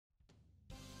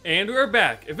And we're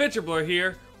back, AdventureBlur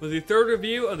here, with the third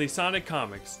review of the Sonic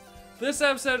comics. This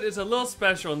episode is a little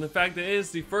special in the fact that it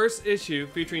is the first issue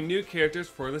featuring new characters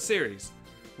for the series,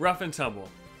 Rough and Tumble.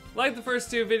 Like the first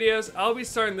two videos, I'll be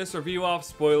starting this review off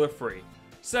spoiler free.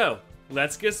 So,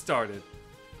 let's get started.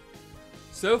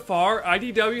 So far,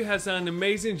 IDW has done an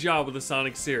amazing job with the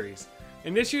Sonic series,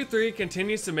 and issue 3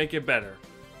 continues to make it better.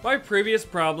 My previous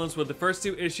problems with the first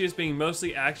two issues being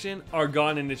mostly action are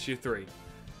gone in issue 3.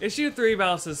 Issue 3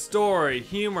 balances story,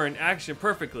 humor, and action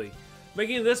perfectly,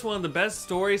 making this one of the best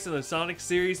stories in the Sonic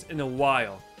series in a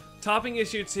while, topping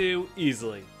issue 2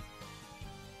 easily.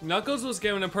 Knuckles was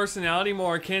given a personality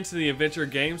more akin to the adventure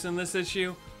games in this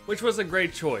issue, which was a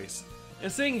great choice,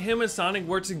 and seeing him and Sonic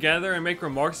work together and make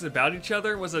remarks about each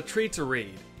other was a treat to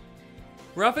read.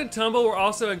 Rough and Tumble were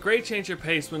also a great change of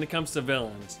pace when it comes to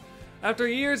villains. After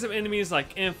years of enemies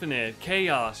like Infinite,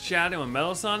 Chaos, Shadow, and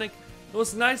Metal Sonic, it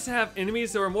was nice to have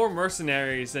enemies that were more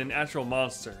mercenaries than actual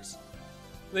monsters.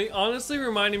 They honestly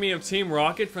reminded me of Team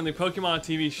Rocket from the Pokemon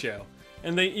TV show,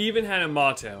 and they even had a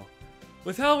motto.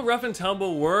 With how Rough and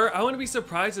Tumble were, I wouldn't be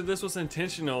surprised if this was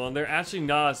intentional and they're actually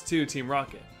nods to Team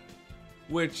Rocket.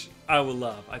 Which I would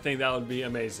love. I think that would be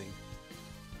amazing.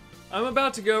 I'm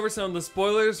about to go over some of the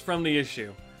spoilers from the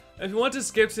issue. If you want to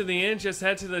skip to the end, just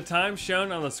head to the time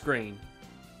shown on the screen.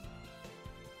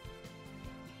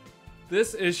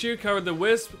 This issue covered the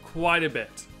Wisp quite a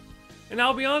bit. And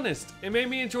I'll be honest, it made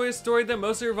me enjoy a story that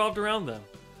mostly revolved around them.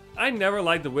 I never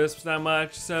liked the Wisps that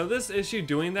much, so this issue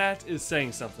doing that is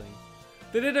saying something.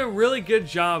 They did a really good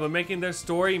job of making their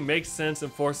story make sense in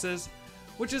Forces,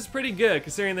 which is pretty good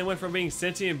considering they went from being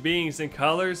sentient beings in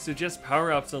colors to just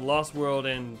power-ups in Lost World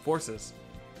and Forces.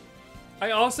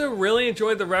 I also really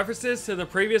enjoyed the references to the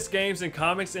previous games and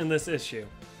comics in this issue.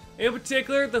 In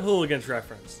particular, the Hooligans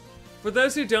reference. For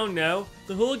those who don't know,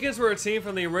 the Hooligans were a team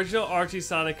from the original Archie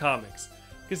Sonic comics,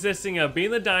 consisting of Bean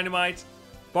the Dynamite,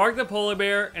 Bark the Polar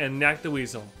Bear, and Knack the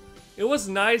Weasel. It was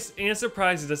nice and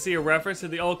surprising to see a reference to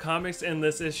the old comics in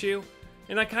this issue,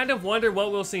 and I kind of wonder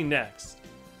what we'll see next.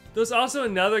 There's also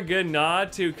another good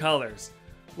nod to Colors,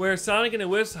 where Sonic and the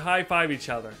Wisps high-five each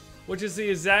other, which is the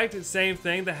exact same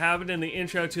thing that happened in the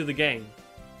intro to the game.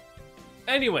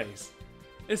 Anyways,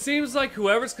 it seems like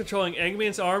whoever's controlling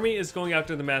Eggman's army is going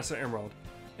after the Master Emerald,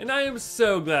 and I am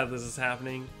so glad this is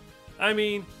happening. I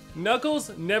mean,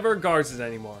 Knuckles never guards it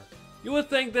anymore. You would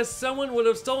think that someone would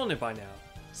have stolen it by now.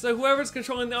 So whoever's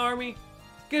controlling the army,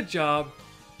 good job.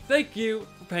 Thank you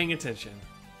for paying attention.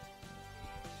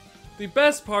 The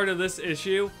best part of this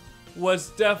issue was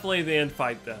definitely the end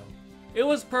fight though. It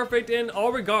was perfect in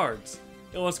all regards.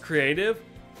 It was creative,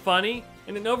 funny,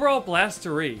 and an overall blast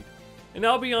to read. And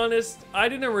I'll be honest, I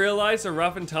didn't realize the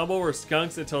Rough and Tumble were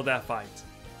skunks until that fight.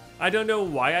 I don't know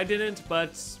why I didn't,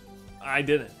 but I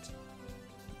didn't.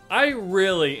 I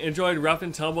really enjoyed Rough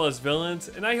and Tumble as villains,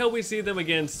 and I hope we see them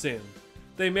again soon.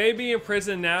 They may be in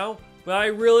prison now, but I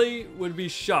really would be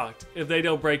shocked if they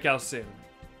don't break out soon.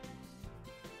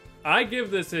 I give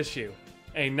this issue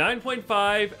a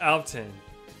 9.5 out of 10.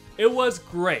 It was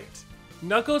great.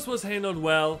 Knuckles was handled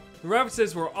well, the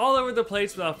references were all over the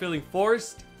place without feeling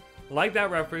forced, like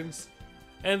that reference,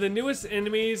 and the newest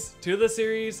enemies to the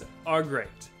series are great.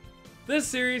 This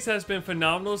series has been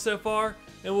phenomenal so far,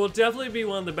 and will definitely be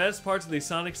one of the best parts of the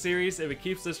Sonic series if it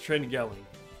keeps this trend going.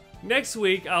 Next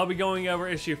week, I'll be going over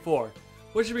issue 4,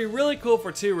 which would be really cool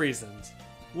for two reasons.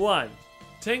 1.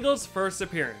 Tangle's first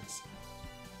appearance.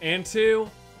 And 2.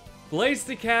 Blaze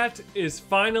the Cat is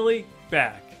finally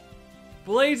back.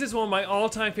 Blaze is one of my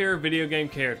all-time favorite video game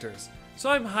characters, so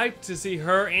I'm hyped to see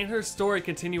her and her story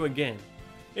continue again.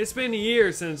 It's been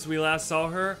years since we last saw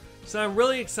her, so I'm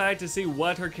really excited to see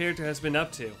what her character has been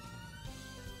up to.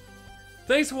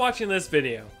 Thanks for watching this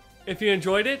video. If you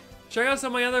enjoyed it, check out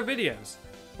some of my other videos.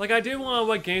 Like I did one on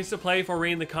what games to play for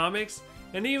reading the comics,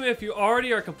 and even if you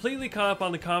already are completely caught up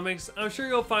on the comics, I'm sure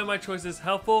you'll find my choices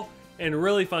helpful and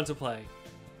really fun to play.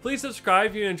 Please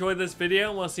subscribe if you enjoyed this video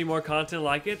and want to see more content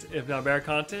like it, if not better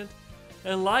content.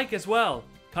 And like as well.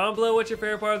 Comment below what your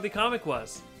favorite part of the comic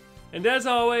was. And as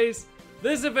always,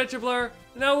 this is AdventureBlur,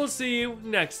 and I will see you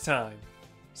next time.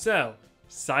 So,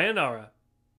 sayonara.